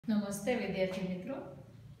નમસ્તે વિદ્યાર્થી મિત્રો,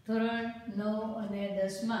 ધોરણ 9 અને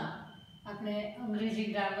 10 માં આપણે અંગ્રેજી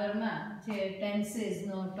ગ્રામરમાં જે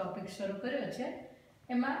ટેન્સીસનો ટોપિક શરૂ કર્યો છે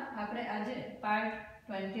એમાં આપણે આજે પાર્ટ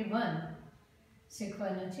 21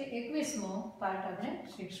 શીખવાનો છે. 21મો પાર્ટ આપણે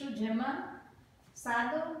શીખશું, જેમાં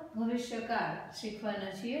સાદો ભવિષ્યકાળ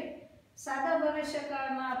શીખવાના છીએ. સાદા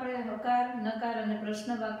ભવિષ્યકાળમાં આપણે હકાર, નકાર અને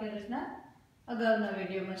પ્રશ્ન વાક્ય રચના અગાઉના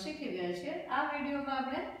વિડીયોમાં શીખી ગયા છીએ. આ વિડીયોમાં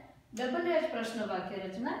આપણે ડબલ એજ પ્રશ્ન વાક્ય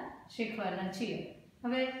રચના શીખવાના છીએ.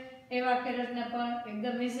 હવે એ વાક્ય રચના પણ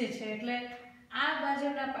એકદમ ઈઝી છે, એટલે આ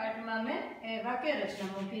બાજુના પાર્ટમાં મેં એ વાક્ય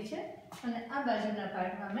રચના મૂકી છે અને આ બાજુના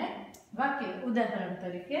પાર્ટમાં મેં વાક્ય ઉદાહરણ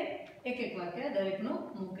તરીકે એક એક વાક્ય દરેકનું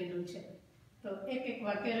મૂકેલું છે. તો એક એક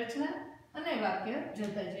વાક્ય રચના અને વાક્ય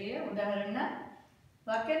જોતા જઈએ. ઉદાહરણના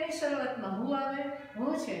વાક્યની શરૂઆતમાં હું આવે.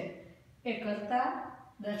 હું છે એ કર્તા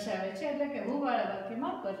દર્શાવે છે, એટલે કે હું વાળા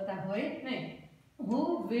વાક્યમાં કર્તા હોય નહીં. who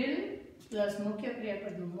will પ્લસ મુખ્ય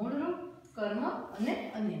ક્રિયાપદનું મૂળ રૂપ, કર્મ અને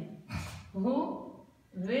અન્ય. who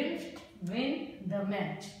will win the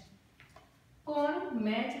match. કોણ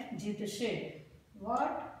મેચ જીતશે.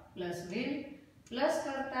 what પ્લસ will પ્લસ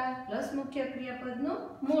કર્તા પ્લસ મુખ્ય ક્રિયાપદનું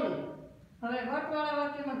મૂળ રૂપ. હવે what વાળા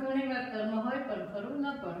વાક્યમાં ઘણીવાર કર્મ હોય પણ ખરું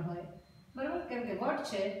ન પણ હોય, બરાબર? કેમ કે what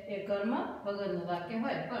છે એ કર્મ વગરનું વાક્ય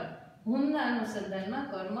હોય, પણ whomના અનુસંધાનમાં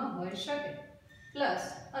કર્મ હોઈ શકે. પ્લસ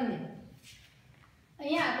અન્ય.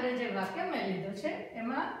 અહીંયા આપણે જે વાક્ય મેં લીધું છે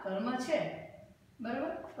એમાં કર્મ છે,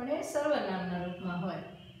 બરાબર, પણ એ સર્વનામના રૂપમાં હોય.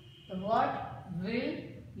 તો વોટ વિલ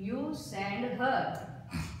યુ સેન્ડ હર.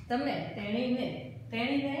 તમે તેણીને,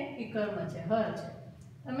 તેણીને એ કર્મ છે, હર છે,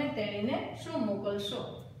 તમે તેણીને શું મોકલશો.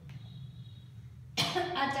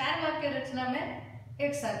 આ ચાર વાક્ય રચના મેં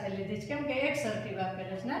એક સાથે લીધી છે, કેમ કે એક સરખી વાક્ય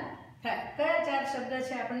રચના થાય. કયા ચાર શબ્દ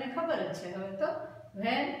છે આપણને ખબર જ છે. હવે તો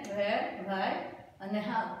when, where, why અને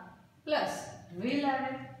how. પ્લસ will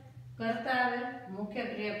આવે, કર્તા આવે, મુખ્ય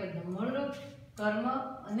ક્રિયાપદનું મૂળ રૂપ, કર્મ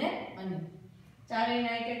અને અન્ય.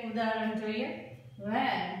 ચારેયના એક એક ઉદાહરણ જોઈએ.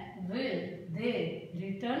 when will they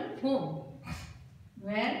return home.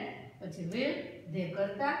 when પછી will, they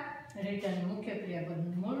કર્તા, return મુખ્ય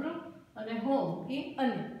ક્રિયાપદનું મૂળ રૂપ અને home એ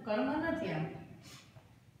અન્ય, કર્મ નથી આમ.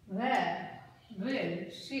 where will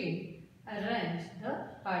she arrange the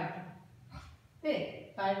party. તે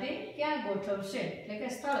પાર્ટી ક્યાં ગોઠવશે, એટલે કે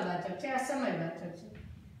સ્થળવાચક છે, આ સમયવાચક છે.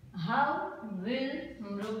 how will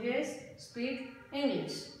Mrugesh speak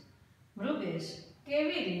English. Mrugesh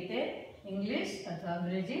કેવી રીતે ઇંગ્લિશ અથવા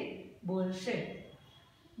અંગ્રેજી બોલશે.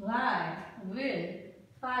 why will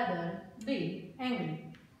father be angry.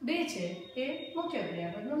 be છે એ મુખ્ય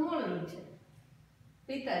ક્રિયાપદનું મૂળ રૂપ છે.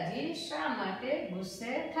 પિતાજી શા માટે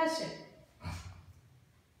ગુસ્સે થશે.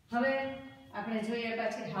 હવે આપણે જોઈએ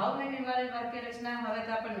પાછી હાઉ મેની વાળી વાક્ય રચના. હવે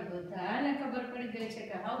તો આપણને બધાને ખબર પડી ગઈ છે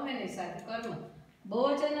કે હાઉ મેની સાથે કર્મ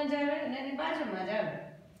બહુવચન જ આવે અને એની બાજુમાં જ આવે.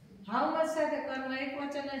 હાઉ મચ સાથે કર્મ એક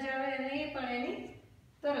વચન જ આવે અને એ પણ એની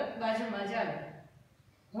તરત બાજુમાં જ આવે.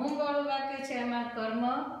 હોમ વાળું વાક્ય છે એમાં કર્મ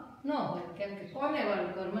ન હોય, કેમ કે કોને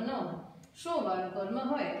વાળું કર્મ ન હોય, શું વાળું કર્મ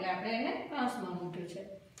હોય, એટલે આપણે એને કૌંસમાં મૂક્યું છે.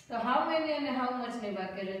 તો હાઉ મેની અને હાઉ મચની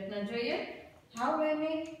વાક્ય રચના જોઈએ. હાઉ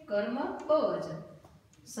મેની કર્મ બહુવચન,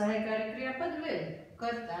 સહાયકારી ક્રિયાપદ will,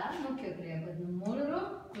 કર્તા મુખ્ય ક્રિયાપદનું મૂળ રૂપ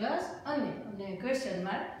પ્લસ અન્ય અને ક્વેશ્ચન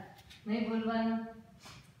માર્ક નહીં ભૂલવાનું.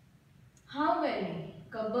 How many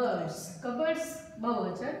કબર્ડ્સ. કબર્ડ્સ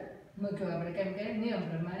બહુવચન મૂક્યું આપણે, કેમ કે નિયમ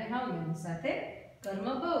પ્રમાણે હાઉ મેની સાથે કર્મ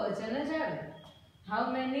બહુવચન જ આવે. How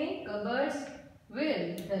many કબર્ડ્સ will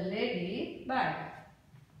the lady buy.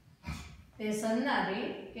 તે સન્નારી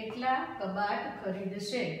કેટલા કબાટ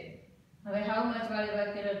ખરીદશે. હવે હાઉ મચ વાળી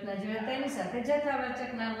વાક્ય રચના જોઈએ, તેની સાથે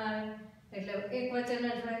જથ્થાવાચક નામ આવે, એટલે એક વચન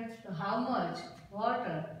જ હોય. તો how much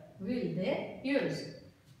water will they use.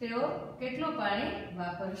 તેઓ કેટલું પાણી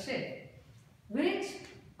વાપરશે. which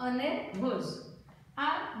અને whose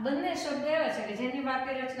આ બંને શબ્દ એવા છે કે જેની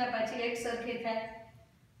વાક્ય રચના પાછી એક સરખી થાય.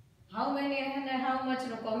 હાઉ મેની અને હાઉ મચ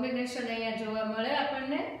નું કોમ્બિનેશન અહીંયા જોવા મળે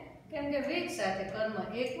આપણને, કેમ કે which સાથે કર્મ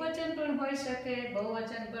એક વચન પણ હોઈ શકે,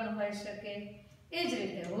 બહુવચન પણ હોઈ શકે. એ જ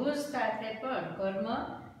રીતે whose સાથે પણ કર્મ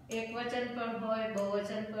એક વચન પણ હોય,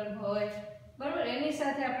 બહુવચન પણ હોય, બરાબર. એની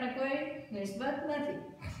સાથે આપણે કોઈ નિસ્બત નથી.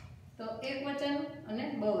 તો એક વચન અને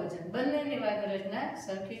બહુવચન બંનેની વાક્ય રચના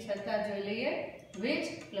સરખી છતાં જોઈ લઈએ. which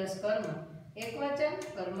પ્લસ કર્મ એક વચન,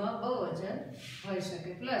 કર્મ બહુવચન હોઈ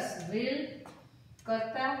શકે, પ્લસ will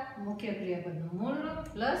કર્તા મુખ્ય ક્રિયાપદનું મૂળ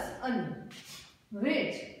રૂપ પ્લસ અન્ય.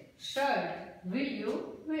 which shirt will you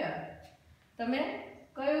wear. તમે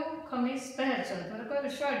કયું ખમીસ પહેરશો અથવા કયું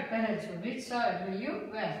shirt પહેરશો. which shirt will you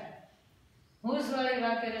wear. whose વાળી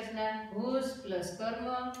વાક્ય રચના whose પ્લસ કર્મ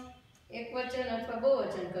એક વચન અથવા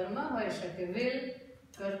બહુવચન કર્મ હોઈ શકે. will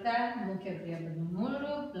કર્તા મુખ્ય ક્રિયાપદનું મૂળ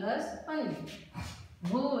રૂપ પ્લસ અન્ય.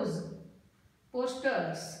 whose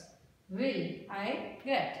posters will I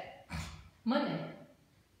get? મને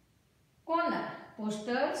કોના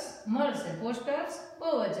પોસ્ટર્સ મળશે? પોસ્ટર્સ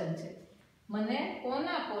બહુવચન છે. મને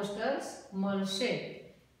કોના પોસ્ટર્સ મળશે?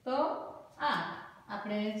 તો આ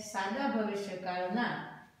આપણે સાદા ભવિષ્યકાળના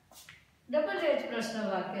ડબલ એચ પ્રશ્ન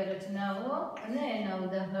વાક્ય રચનાઓ અને એના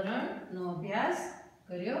ઉદાહરણનો અભ્યાસ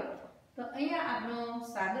કર્યો. તો અહીંયા આપણો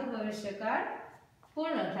સાદો ભવિષ્યકાળ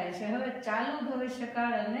પૂર્ણ થાય છે. હવે ચાલુ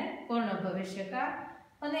ભવિષ્યકાળ અને પૂર્ણ ભવિષ્યકાળ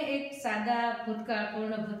અને એક સાદા ભૂતકાળ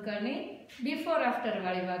પૂર્ણ ભૂતકાળની બિફોર આફ્ટર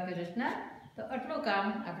વાળી વાક્ય રચના. તો આટલું કામ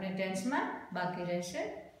આપણે ટેન્સમાં બાકી રહેશે.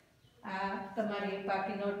 આ તમારી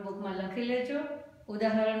પાકી નોટબુકમાં લખી લેજો.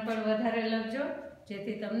 ઉદાહરણ પણ વધારે લખજો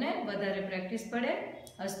જેથી તમને વધારે પ્રેક્ટિસ પડે.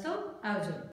 અસ્તુ આવજો.